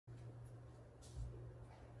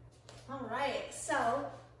All right, so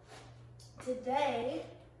today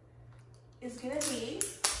is gonna be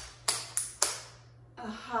a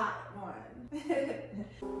hot one.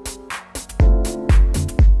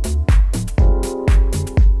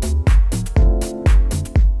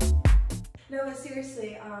 No, but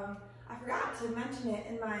seriously, I forgot to mention it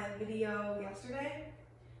in my video yesterday,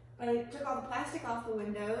 but I took all the plastic off the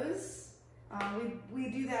windows. We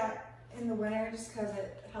do that in the winter just because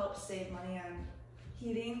it helps save money on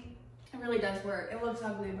heating. It really does work. It looks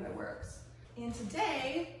ugly, but it works. And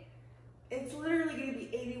today, it's literally going to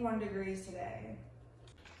be 81 degrees today.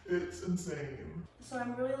 It's insane. So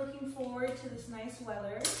I'm really looking forward to this nice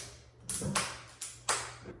weather.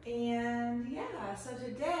 And yeah, so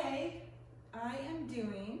today I am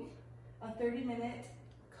doing a 30-minute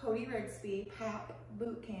Cody Rigsby PAP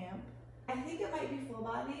boot camp. I think it might be full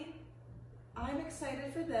body. I'm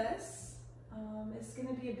excited for this. It's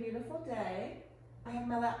going to be a beautiful day. I have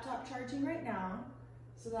my laptop charging right now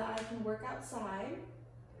so that I can work outside.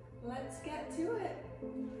 Let's get to it.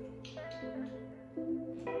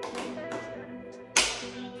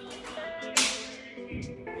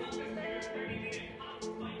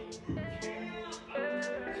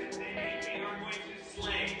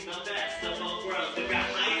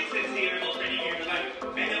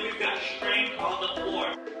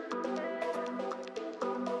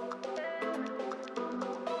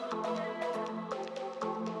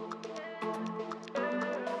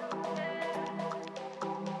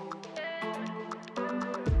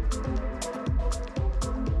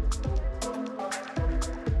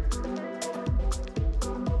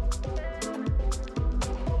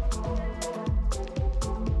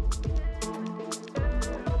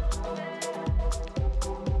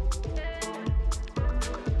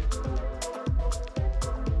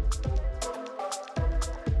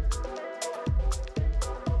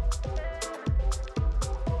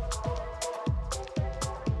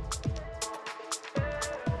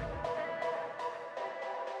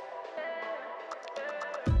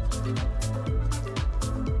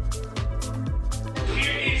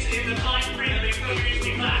 Here is in the fine print of a Cody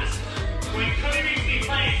Rigsby class. When Cody Rigsby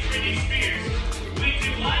plays Britney Spears, we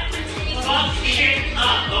do what? Fuck shit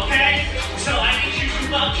up, okay? So I need you to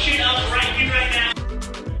fuck shit up right here, right now.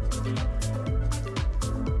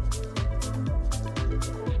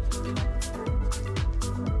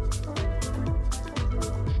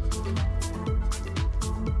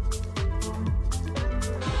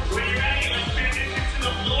 When you're ready, let's transition to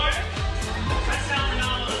the floor. Press down the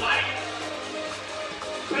knob of the bike.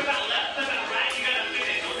 Put about left, put about right, you got a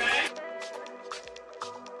minute, okay?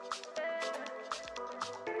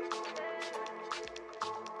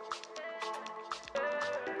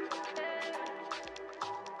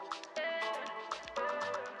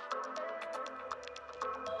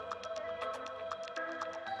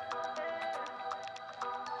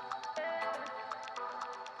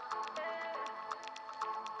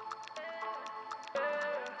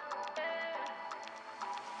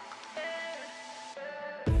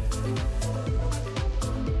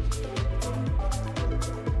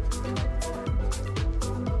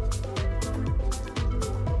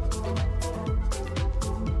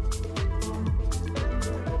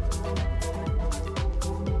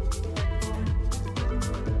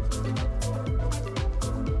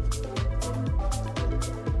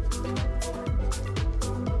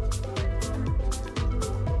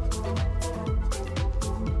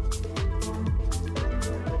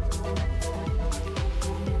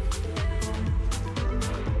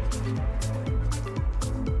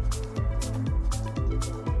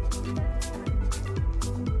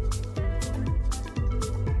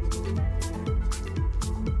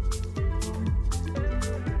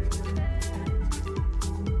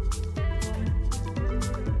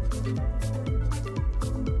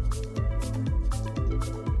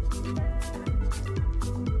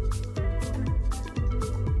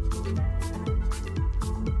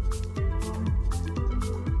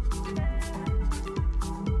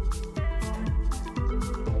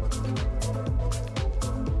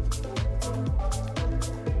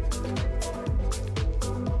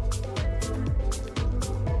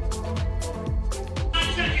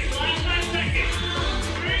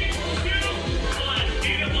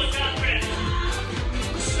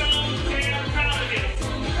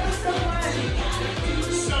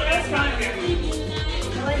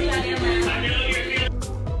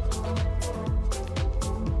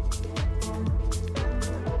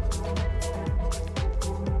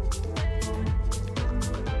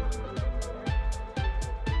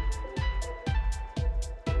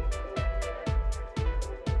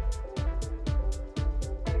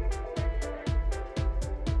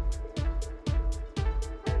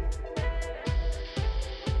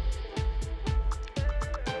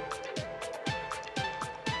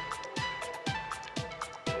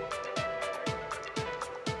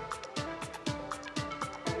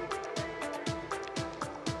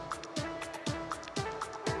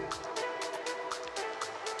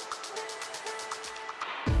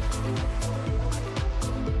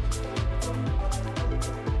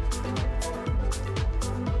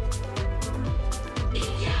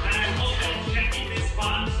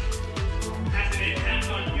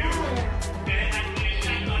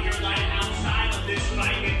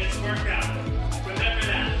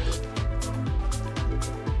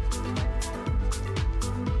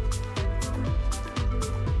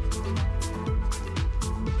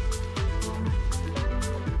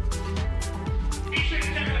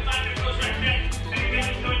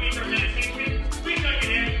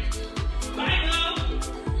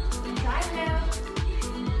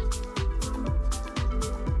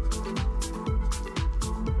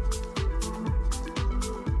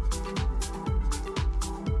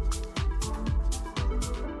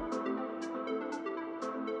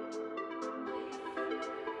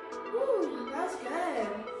 was good.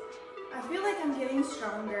 I feel like I'm getting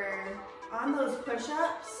stronger. On those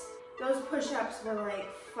push-ups were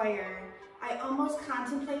like fire. I almost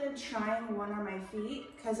contemplated trying one on my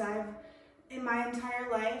feet because in my entire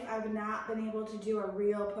life, I've not been able to do a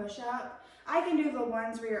real push-up. I can do the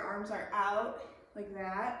ones where your arms are out like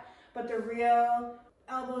that, but the real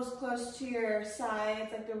elbows close to your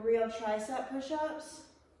sides, like the real tricep push-ups,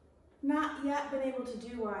 not yet been able to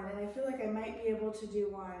do one, and I feel like I might be able to do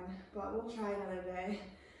one, but we'll try another day.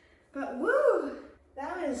 But woo,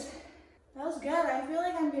 that was good. I feel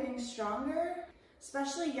like I'm getting stronger,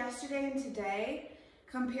 especially yesterday and today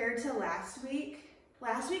compared to last week.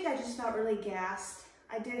 Last week I just felt really gassed.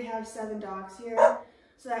 I did have 7 dogs here,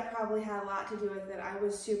 so that probably had a lot to do with it. I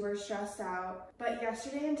was super stressed out. But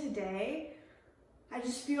yesterday and today, I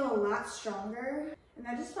just feel a lot stronger, and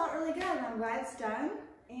that just felt really good. And I'm glad it's done,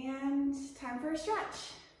 and time for a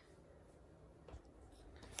stretch.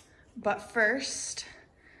 But first,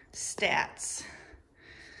 stats.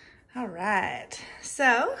 All right,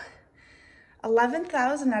 so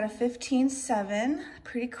 11,000 out of 15,700,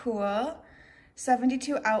 pretty cool.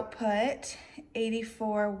 72 output,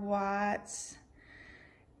 84 watts,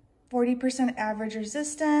 40% average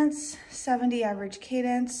resistance, 70 average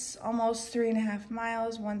cadence, almost 3.5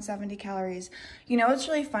 miles, 170 calories. You know what's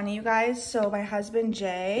really funny, you guys? So my husband,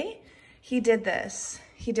 Jay, he did this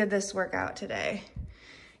workout today.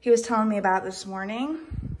 He was telling me about it this morning.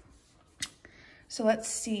 So let's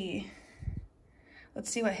see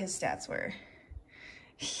what his stats were.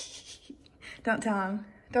 Don't tell him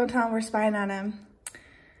we're spying on him.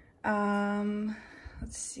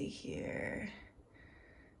 Let's see here.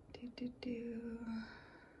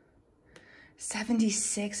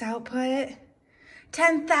 76 output,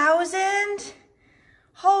 10,000.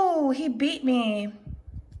 Oh, he beat me.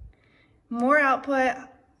 More output,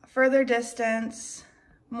 further distance,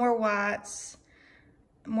 more watts,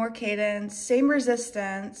 more cadence, same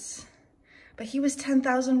resistance, but he was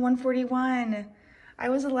 10,141. I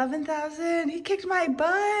was 11,000. He kicked my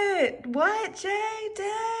butt. What, Jay?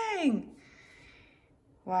 Dang.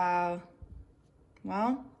 Wow.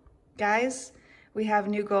 Well, guys, we have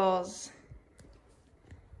new goals.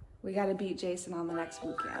 We got to beat Jason on the next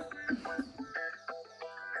boot camp.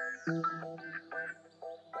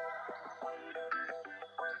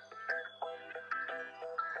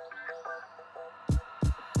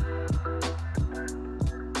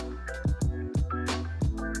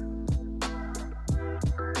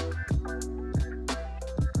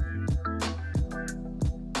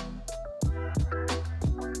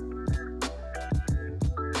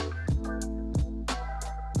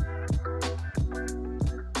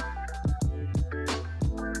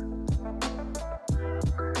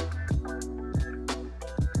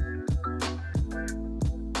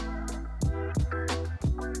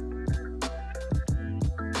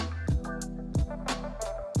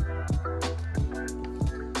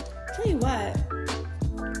 Tell you what,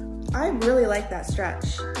 I really like that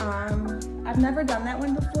stretch. I've never done that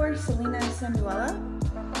one before. Selena Sanduella,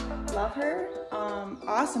 love her.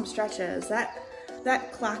 Awesome stretches.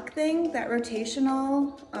 That clock thing, that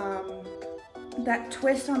rotational, that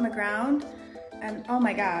twist on the ground, and oh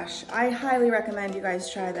my gosh, I highly recommend you guys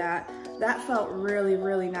try that. That felt really,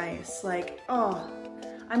 really nice. Like, oh,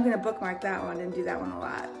 I'm gonna bookmark that one and do that one a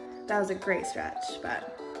lot. That was a great stretch,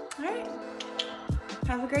 but all right.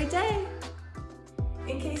 Have a great day.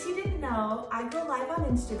 In case you didn't know, I go live on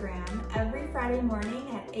Instagram every Friday morning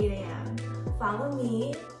at 8 a.m. Follow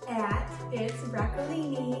me at It's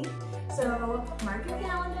Broccolini. So mark your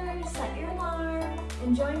calendar, set your alarm,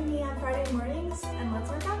 and join me on Friday mornings, and let's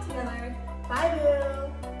work out together.